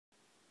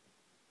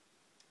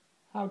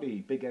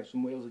Howdy, Big Evs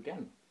from Wales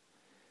again.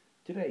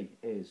 Today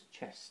is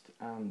chest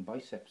and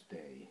biceps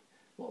day.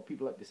 A lot of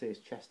people like to say it's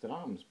chest and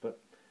arms, but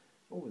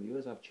over the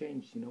years I've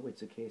changed.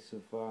 It's a case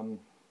of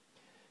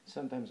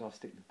sometimes I'll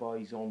stick the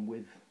buys on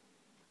with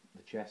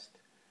the chest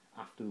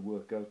after the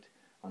workout,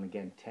 and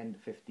again 10 to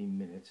 15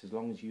 minutes, as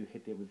long as you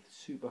hit it with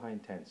super high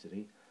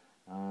intensity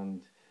and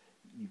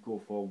you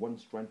go for one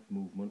strength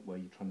movement where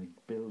you're trying to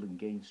build and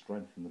gain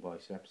strength in the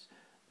biceps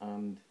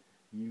and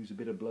use a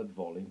bit of blood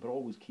volume, but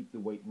always keep the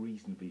weight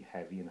reasonably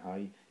heavy and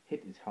high,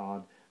 hit it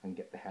hard and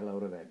get the hell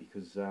out of there,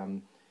 because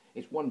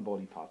it's one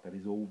body part that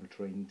is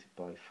overtrained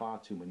by far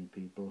too many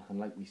people. And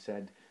like we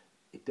said,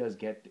 it does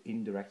get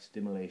indirect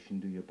stimulation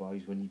to your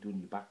buys when you're doing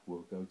your back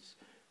workouts,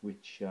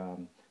 which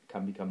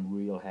can become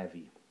real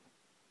heavy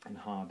and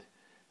hard,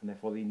 and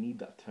therefore they need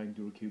that time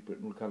to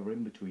recuperate and recover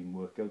in between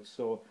workouts.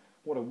 So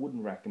what I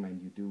wouldn't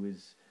recommend you do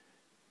is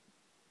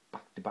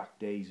back-to-back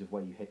days of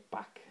where you hit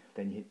back,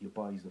 then you hit your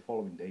buys the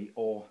following day,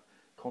 or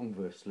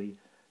conversely,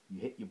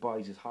 you hit your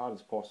buys as hard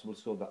as possible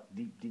so that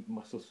deep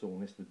muscle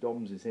soreness, the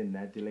DOMS is in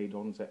there, delayed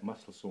onset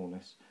muscle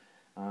soreness,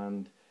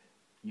 and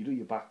you do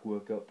your back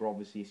workout, but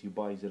obviously it's your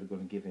buys that are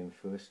going to give in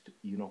first.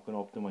 You're not going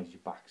to optimize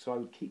your back, so I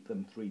would keep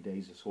them 3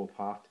 days or so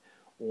apart,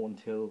 or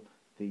until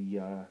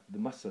the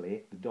muscle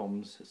ache, the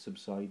DOMS,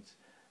 subsides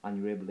and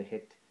you're able to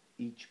hit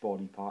each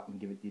body part and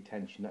give it the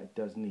attention that it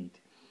does need.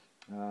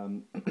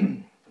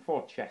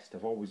 For chest,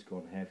 I've always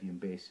gone heavy and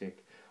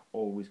basic,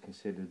 always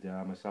considered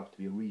myself to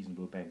be a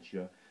reasonable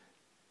bencher.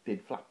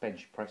 Did flat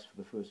bench press for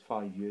the first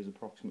 5 years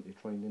approximately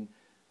training.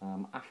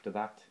 After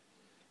that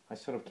I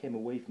sort of came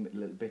away from it a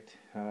little bit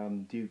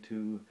due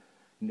to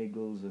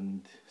niggles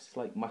and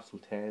slight muscle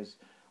tears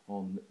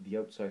on the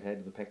outside head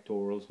of the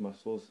pectorals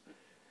muscles.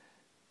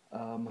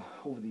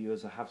 Over the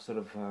years I have sort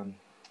of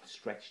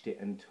stretched it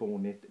and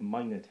torn it,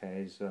 minor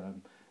tears,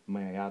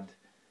 may I add.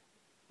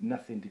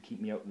 Nothing to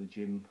keep me out of the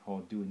gym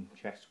or doing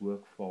chest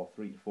work for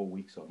 3 to 4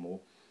 weeks or more,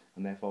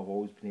 and therefore I've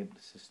always been able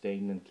to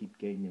sustain and keep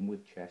gaining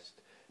with chest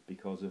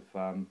because of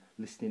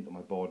listening to my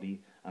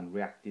body and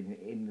reacting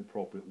in the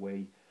appropriate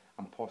way,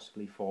 and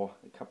possibly for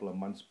a couple of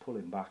months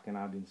pulling back and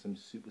adding some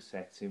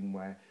supersets in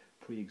where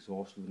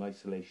pre-exhaust with an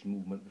isolation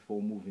movement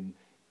before moving,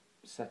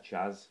 such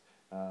as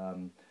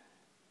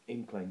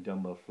incline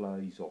dumbbell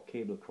flies or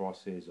cable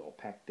crosses or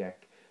pec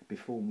deck,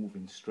 before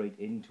moving straight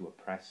into a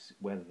press,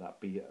 whether that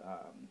be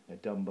a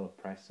dumbbell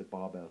press, a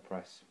barbell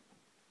press,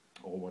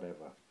 or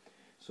whatever.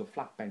 So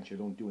flat bench I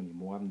don't do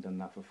anymore. I haven't done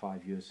that for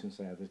 5 years since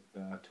I had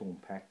a torn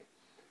pec.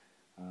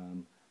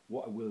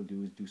 What I will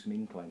do is do some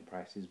incline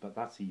presses, but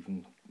that's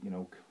even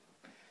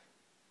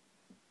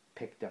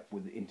picked up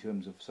with in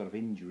terms of sort of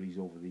injuries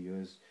over the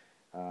years,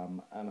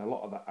 and a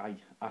lot of that I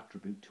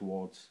attribute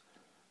towards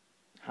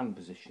hand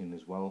positioning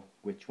as well,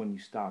 which when you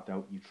start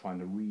out you're trying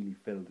to really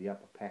fill the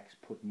upper pecs,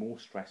 put more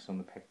stress on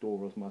the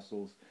pectoral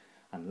muscles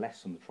and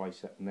less on the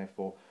tricep, and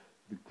therefore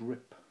the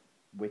grip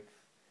width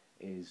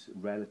is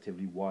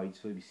relatively wide.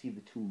 So if you see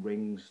the two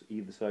rings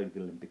either side of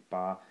the Olympic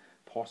bar,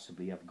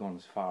 possibly I've gone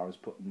as far as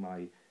putting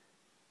my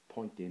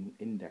pointing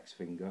index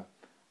finger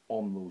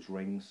on those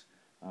rings,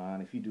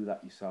 and if you do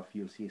that yourself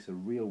you'll see it's a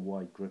real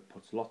wide grip,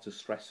 puts lots of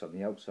stress on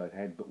the outside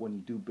head, but when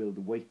you do build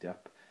the weight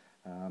up,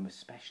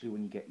 especially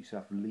when you get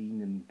yourself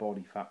lean in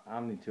body fat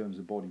and in terms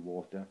of body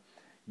water,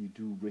 you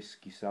do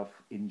risk yourself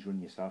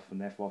injuring yourself, and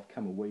therefore I've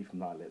come away from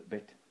that a little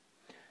bit.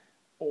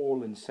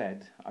 All and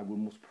said, I will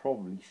most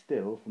probably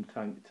still from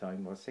time to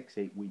time have a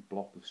 6-8 week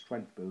block of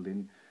strength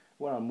building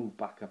where I'll move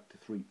back up to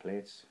 3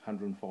 plates,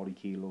 140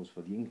 kilos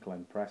for the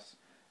incline press,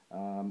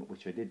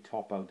 which I did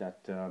top out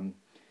at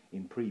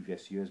in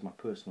previous years. My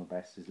personal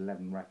best is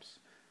 11 reps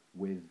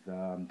with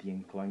the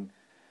incline.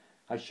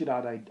 I should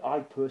add, I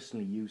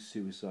personally use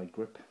suicide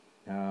grip.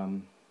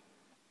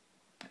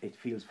 It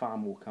feels far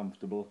more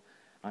comfortable,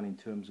 and in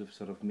terms of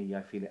sort of me,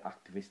 I feel it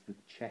activates the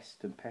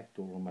chest and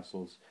pectoral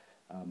muscles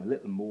a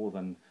little more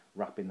than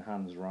wrapping the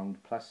hands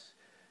around, plus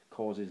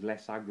causes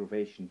less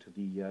aggravation to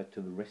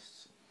the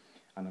wrists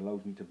and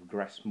allows me to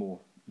progress more.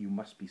 You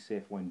must be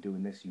safe when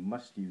doing this. You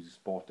must use a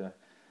spotter,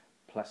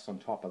 plus on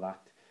top of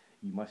that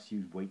you must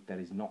use weight that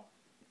is not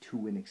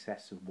too in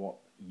excess of what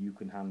you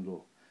can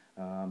handle.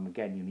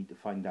 Again, you need to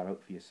find that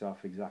out for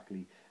yourself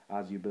exactly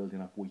as you're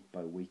building up week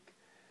by week.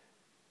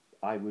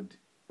 I would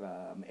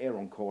err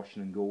on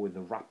caution and go with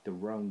the wrapped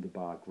around the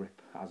bar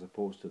grip as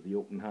opposed to the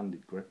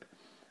open-handed grip,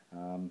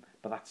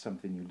 but that's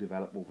something you'll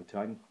develop over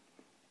time.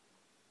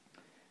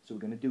 So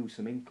we're going to do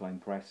some incline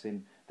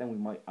pressing, then we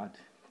might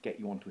get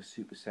you onto a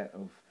superset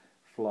of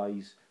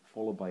flies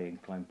followed by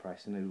incline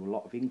pressing. I do a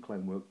lot of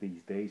incline work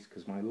these days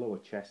because my lower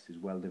chest is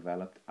well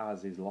developed,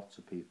 as is lots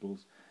of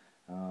people's.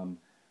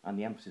 And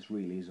the emphasis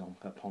really is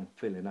upon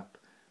filling up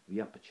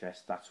the upper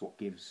chest. That's what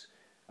gives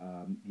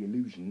the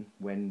illusion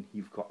when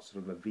you've got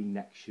sort of a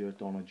V-neck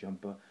shirt on a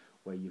jumper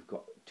where you've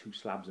got 2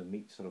 slabs of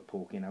meat sort of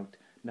poking out.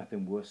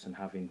 Nothing worse than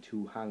having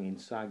 2 hanging,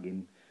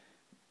 sagging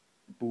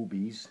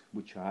boobies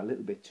which are a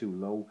little bit too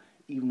low,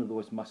 even though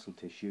it's muscle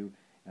tissue.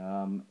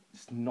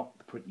 It's not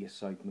the prettiest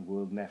sight in the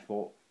world, and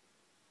therefore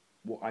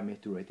what I'm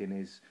iterating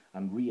is,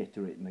 and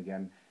reiterating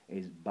again,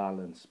 is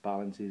balance.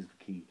 Balance is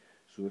the key.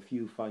 So if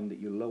you find that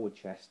your lower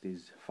chest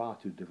is far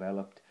too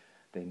developed,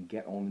 then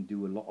get on and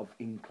do a lot of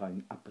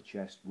incline upper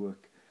chest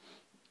work,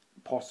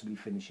 possibly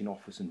finishing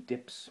off with some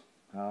dips,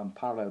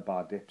 parallel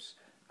bar dips,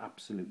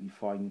 absolutely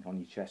fine on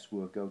your chest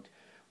workout,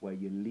 where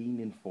you're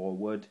leaning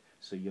forward,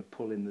 so you're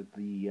pulling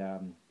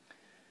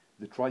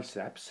the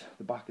triceps,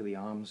 the back of the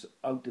arms,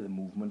 out of the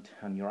movement,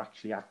 and you're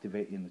actually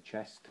activating the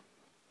chest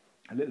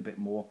a little bit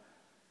more.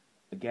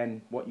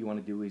 Again, what you want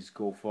to do is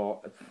go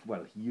for,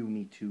 well, you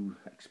need to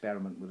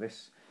experiment with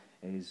this,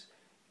 is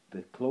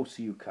the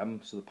closer you come,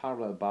 so the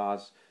parallel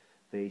bars,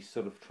 they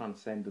sort of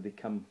transcend, they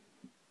come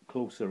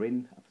closer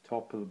in at the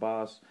top of the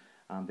bars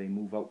and they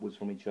move outwards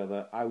from each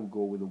other. I will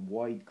go with a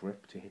wide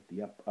grip to hit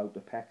the outer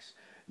pecs,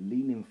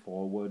 leaning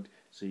forward,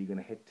 so you're going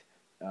to hit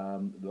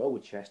the lower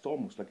chest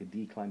almost like a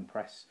decline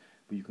press,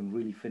 but you can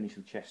really finish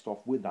the chest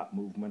off with that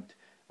movement,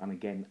 and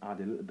again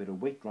add a little bit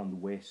of weight around the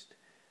waist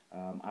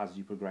as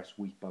you progress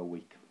week by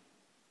week.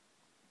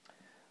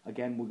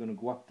 Again, we're going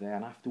to go up there,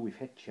 and after we've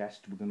hit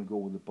chest, we're going to go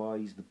with the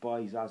buys. The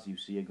buys, as you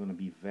see, are going to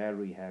be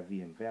very heavy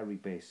and very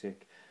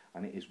basic,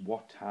 and it is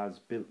what has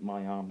built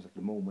my arms at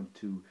the moment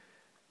to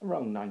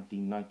around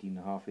 19 and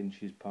a half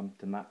inches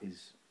pumped, and that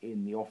is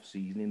in the off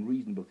season, in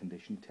reasonable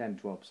condition,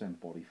 10-12%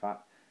 body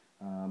fat.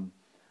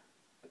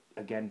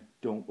 Again,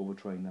 don't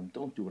overtrain them.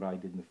 Don't do what I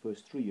did in the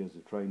first 3 years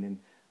of training.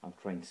 I've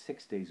trained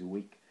 6 days a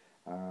week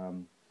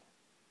and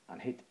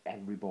hit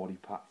every body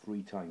part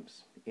 3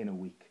 times in a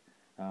week.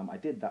 I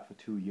did that for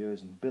 2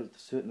 years and built a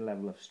certain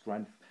level of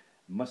strength,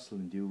 muscle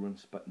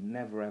endurance, but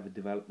never ever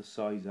developed the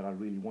size that I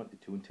really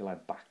wanted to until I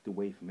backed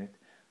away from it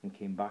and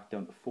came back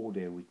down to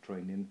 4-day-a-week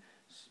training.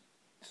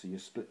 So you're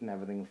splitting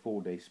everything, a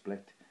 4-day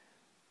split,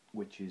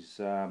 which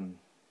is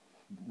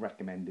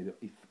recommended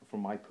from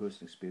my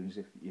personal experience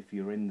if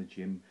you're in the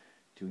gym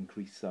to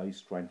increase size,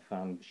 strength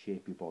and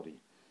shape your body.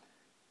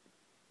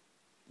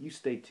 You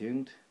stay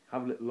tuned,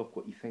 have a little look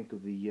what you think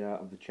of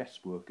the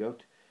chest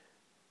workout.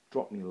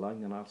 Drop me a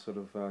line and I'll sort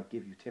of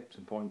give you tips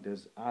and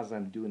pointers as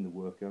I'm doing the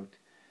workout,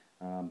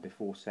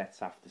 before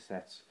sets, after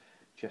sets,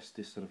 just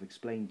to sort of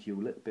explain to you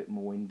a little bit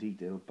more in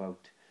detail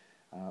about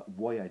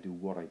why I do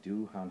what I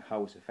do and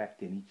how it's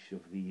affecting each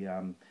of the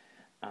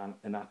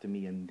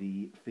anatomy and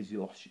the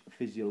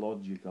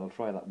physiological, I'll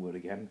try that word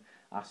again,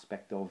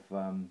 aspect of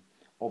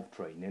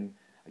training.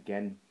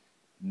 Again,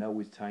 now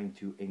is time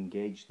to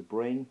engage the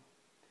brain.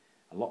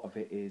 A lot of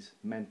it is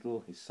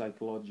mental, is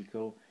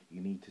psychological. You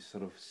need to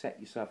sort of set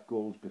yourself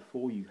goals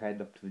before you head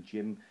up to the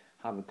gym,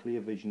 have a clear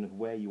vision of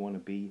where you want to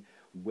be,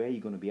 where you're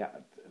going to be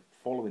at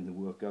following the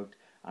workout,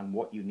 and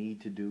what you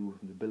need to do,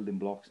 the building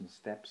blocks and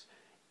steps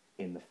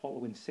in the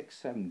following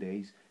 6-7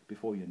 days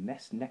before your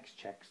next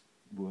chest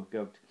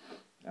workout,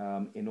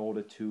 in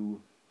order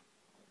to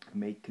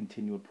make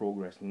continual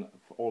progress. And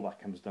all that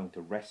comes down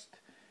to rest,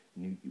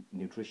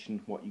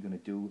 nutrition, what you're going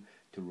to do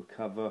to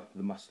recover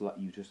the muscle that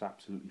you just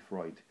absolutely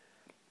fried.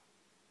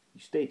 You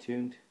stay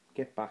tuned,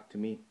 get back to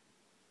me,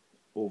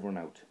 over and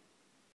out.